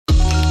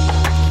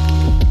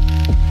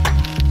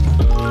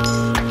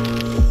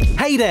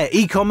Hey there,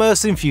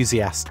 e-commerce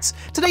enthusiasts!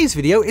 Today's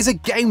video is a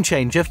game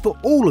changer for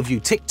all of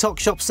you TikTok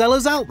shop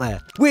sellers out there.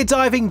 We're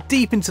diving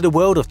deep into the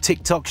world of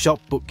TikTok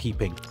shop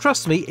bookkeeping.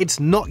 Trust me, it's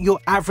not your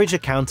average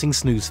accounting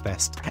snooze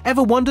fest.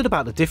 Ever wondered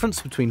about the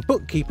difference between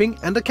bookkeeping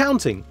and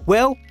accounting?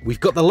 Well, we've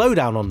got the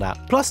lowdown on that,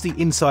 plus the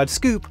inside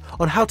scoop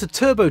on how to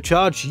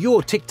turbocharge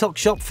your TikTok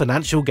shop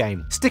financial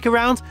game. Stick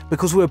around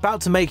because we're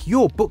about to make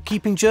your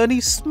bookkeeping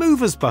journey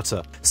smooth as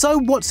butter. So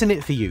what's in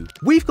it for you?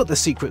 We've got the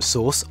secret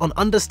sauce on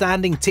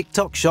understanding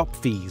TikTok shop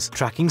fees,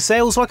 tracking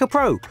sales like a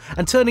pro,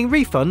 and turning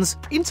refunds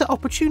into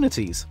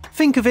opportunities.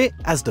 Think of it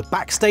as the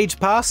backstage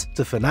pass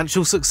to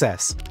financial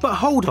success. But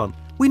hold on,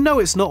 we know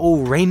it's not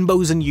all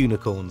rainbows and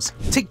unicorns.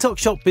 TikTok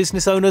shop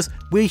business owners,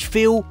 we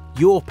feel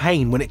your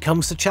pain when it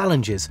comes to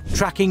challenges,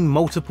 tracking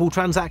multiple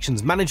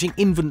transactions, managing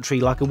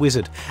inventory like a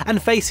wizard,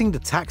 and facing the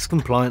tax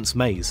compliance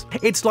maze.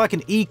 It's like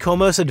an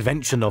e-commerce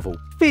adventure novel.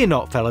 Fear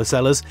not, fellow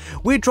sellers,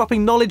 we're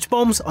dropping knowledge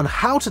bombs on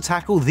how to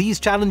tackle these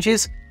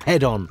challenges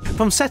head on.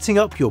 From setting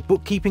up your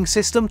bookkeeping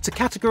system to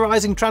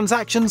categorizing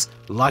transactions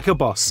like a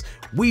boss,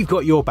 we've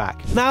got your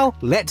back. Now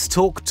let's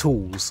talk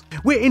tools.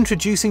 We're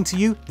introducing to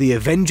you the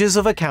Avengers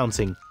of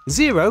Accounting,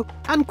 Xero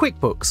and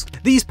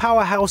QuickBooks. These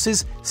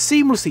powerhouses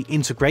seamlessly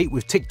integrate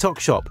with TikTok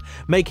Shop,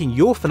 making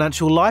your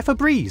financial life a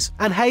breeze.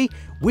 And hey,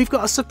 we've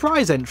got a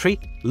surprise entry,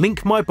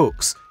 Link My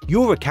Books,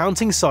 your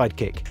accounting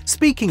sidekick.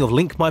 Speaking of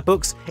Link My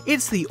Books,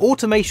 it's the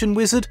automation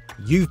wizard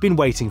you've been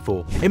waiting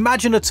for.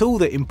 Imagine a tool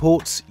that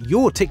imports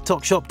your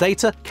TikTok Shop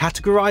data,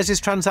 categorizes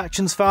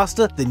transactions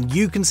faster than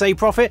you can say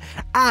profit,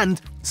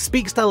 and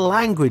speaks the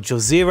language of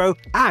Xero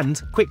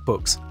and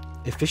QuickBooks.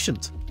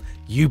 Efficient.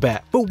 You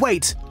bet. But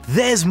wait,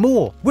 there's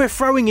more! We're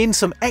throwing in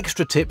some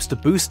extra tips to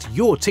boost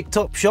your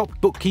TikTok shop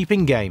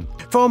bookkeeping game.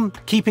 From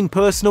keeping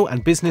personal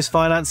and business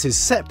finances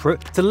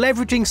separate to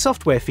leveraging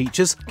software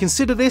features,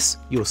 consider this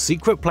your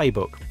secret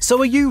playbook. So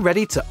are you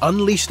ready to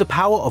unleash the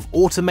power of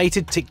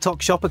automated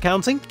TikTok shop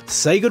accounting?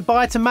 Say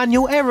goodbye to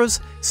manual errors,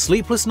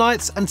 sleepless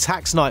nights, and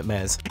tax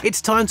nightmares.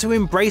 It's time to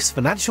embrace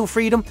financial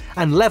freedom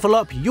and level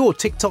up your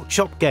TikTok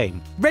shop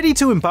game. Ready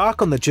to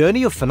embark on the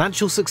journey of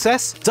financial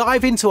success?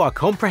 Dive into our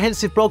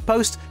comprehensive blog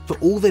post for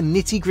all the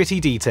nitty-gritty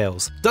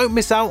details. Don't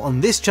miss out on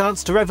this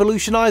chance to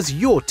revolutionize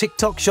your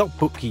TikTok shop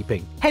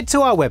bookkeeping. Head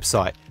to our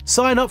website,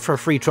 sign up for a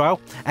free trial,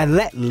 and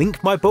let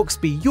Link My Books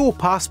be your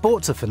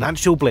passport to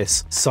financial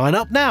bliss. Sign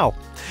up now.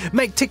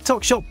 Make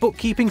TikTok shop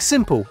bookkeeping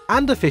simple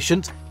and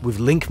efficient with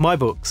Link My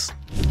Books.